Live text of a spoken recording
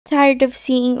Tired of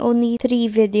seeing only 3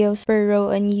 videos per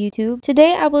row on YouTube?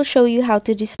 Today I will show you how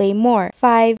to display more,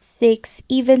 5, 6,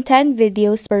 even 10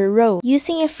 videos per row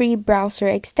using a free browser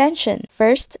extension.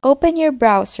 First, open your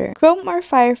browser. Chrome or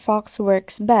Firefox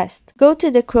works best. Go to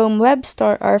the Chrome Web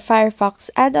Store or Firefox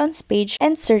add-ons page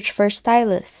and search for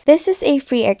Stylus. This is a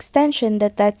free extension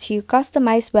that lets you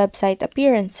customize website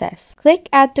appearances. Click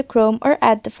Add to Chrome or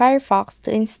Add to Firefox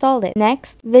to install it.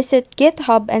 Next, visit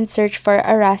GitHub and search for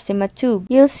Tube.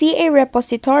 You'll see a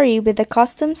repository with a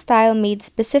custom style made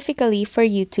specifically for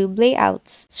YouTube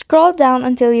layouts. Scroll down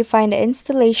until you find the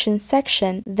installation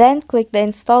section, then click the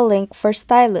install link for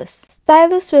Stylus.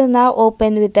 Stylus will now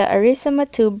open with the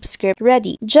Tube script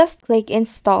ready. Just click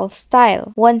Install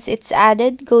Style. Once it's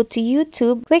added, go to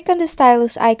YouTube, click on the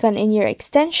Stylus icon in your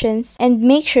extensions, and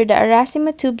make sure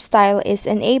the Tube style is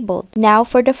enabled. Now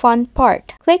for the fun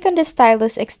part. Click on the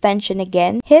Stylus extension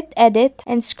again, hit Edit,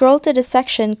 and scroll to the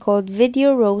section called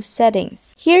Video Row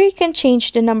Settings. Here you can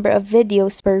change the number of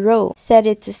videos per row. Set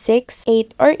it to 6,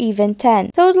 8, or even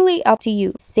 10. Totally up to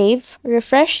you. Save,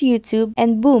 refresh YouTube,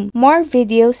 and boom, more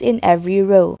videos in every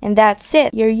row. And that's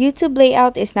it. Your YouTube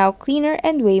layout is now cleaner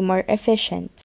and way more efficient.